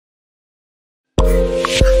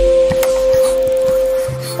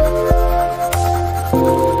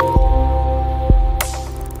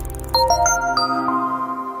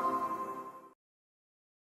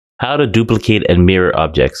how to duplicate and mirror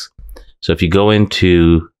objects. So if you go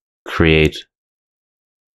into create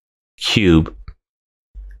cube,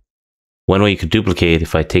 one way you could duplicate,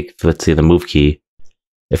 if I take, let's say, the move key,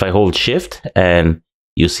 if I hold shift and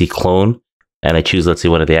you see clone, and I choose, let's say,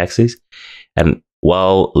 one of the axes, and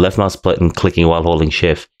while left mouse button clicking while holding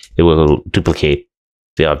shift, it will duplicate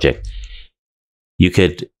the object. You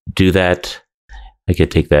could do that. I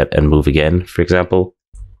could take that and move again, for example.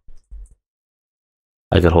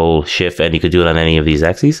 I could hold shift and you could do it on any of these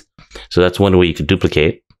axes. So that's one way you could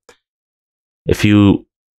duplicate. If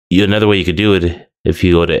another way you could do it, if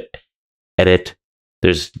you go to edit,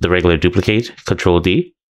 there's the regular duplicate, Control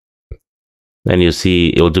D. Then you'll see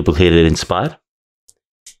it will duplicate it in spot.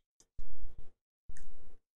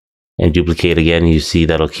 And duplicate again, you see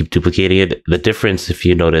that'll keep duplicating it. The difference, if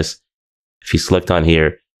you notice, if you select on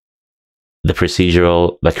here, the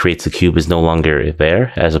procedural that creates the cube is no longer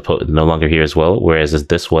there, as opposed no longer here as well. Whereas as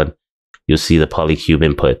this one, you'll see the polycube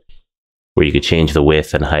input, where you could change the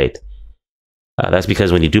width and height. That's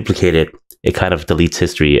because when you duplicate it, it kind of deletes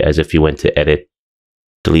history, as if you went to edit,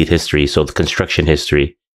 delete history. So the construction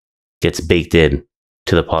history gets baked in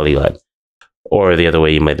to the polygon. Or the other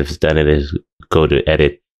way you might have done it is go to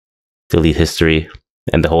edit, delete history,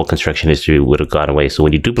 and the whole construction history would have gone away. So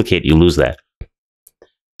when you duplicate, you lose that.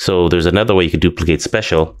 So there's another way you could duplicate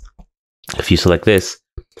special. If you select this,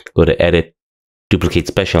 go to edit, duplicate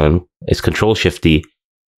special, it's Control Shift D.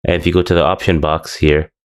 And if you go to the option box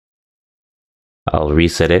here, I'll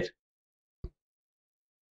reset it.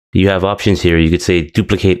 You have options here. You could say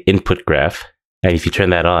duplicate input graph. And if you turn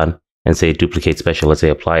that on and say duplicate special, let's say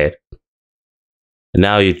apply it. And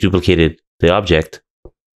now you've duplicated the object,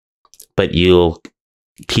 but you'll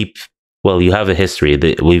keep, well, you have a history.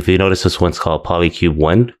 If you notice, this one's called polycube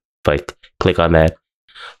 1. If I click on that,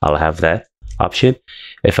 I'll have that option.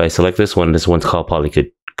 If I select this one's called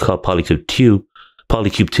polycube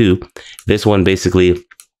 2. This one basically,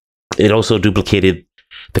 it also duplicated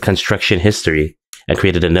the construction history and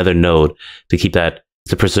created another node to keep that,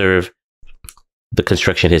 to preserve the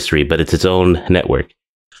construction history, but it's its own network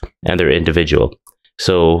and they're individual.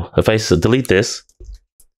 So if I delete this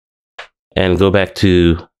and go back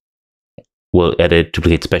to, we'll edit,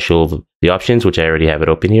 duplicate special, the options, which I already have it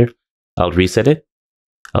open here. I'll reset it.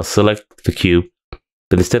 I'll select the cube,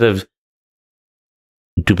 but instead of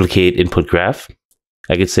duplicate input graph,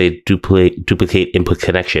 I could say duplicate input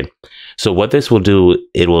connection. So what this will do,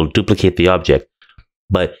 it will duplicate the object,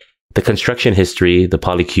 but the construction history, the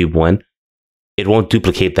polycube 1, it won't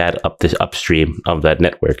duplicate that upstream of that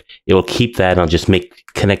network. It will keep that and just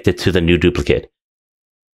connect it to the new duplicate.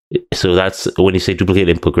 So that's when you say duplicate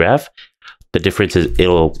input graph, the difference is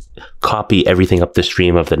it'll copy everything up the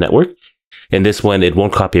stream of the network. And this one, it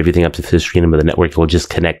won't copy everything up to the stream of the network. It will just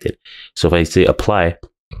connect it. So if I say apply,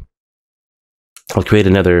 I'll create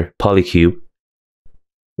another polycube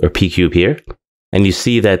or pcube here. And you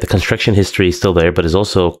see that the construction history is still there, but it's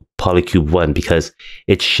also polycube 1 because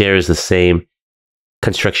it shares the same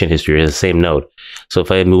construction history, the same node. So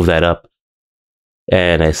if I move that up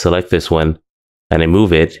and I select this one and I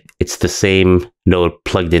move it, it's the same node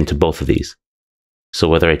plugged into both of these. So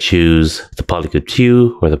whether I choose the polycube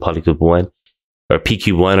 2 or the polycube 1 or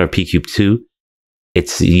pcube 1 or pcube 2,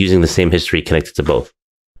 it's using the same history connected to both.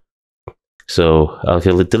 So I'll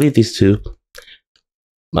delete these two.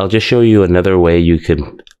 I'll just show you another way you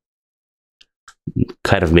can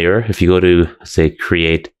kind of mirror. If you go to, say,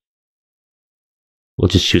 create, we'll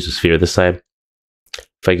just choose a sphere this time.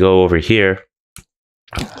 If I go over here,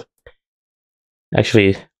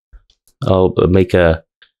 actually, I'll make a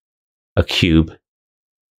cube.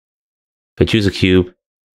 If I choose a cube,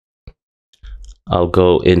 I'll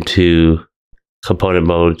go into component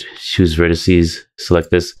mode, choose vertices, select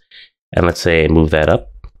this, and let's say move that up.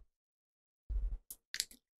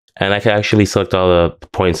 And I can actually select all the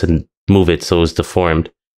points and move it so it's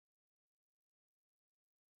deformed.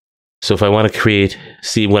 So if I want to create,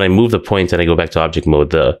 see when I move the points and I go back to object mode,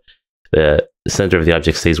 the center of the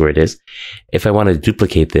object stays where it is. If I want to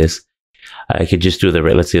duplicate this, I could just do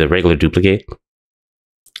let's say the regular duplicate.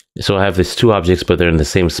 So I have these two objects, but they're in the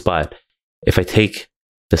same spot. If I take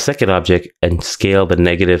the second object and scale the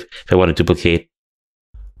negative, if I want to duplicate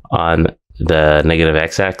on the negative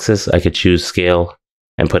x-axis, I could choose scale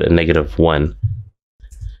and put a -1,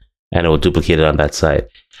 and it will duplicate it on that side.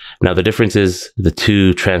 Now the difference is the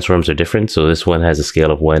two transforms are different. So this one has a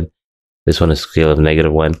scale of 1. This one has a scale of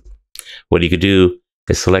 -1. What you could do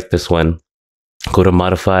is select this one, go to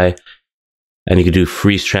modify, and you could do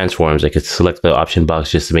freeze transforms. I could select the option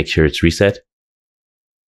box just to make sure it's reset.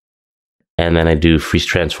 And then I do freeze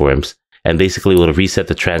transforms. And basically we'll reset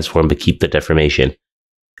the transform but keep the deformation.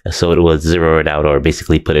 So it will zero it out, or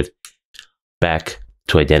basically put it back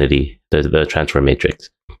to identity, the transform matrix.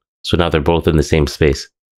 So now they're both in the same space.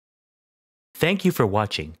 Thank you for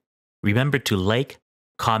watching. Remember to like,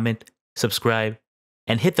 comment, subscribe,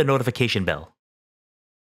 and hit the notification bell.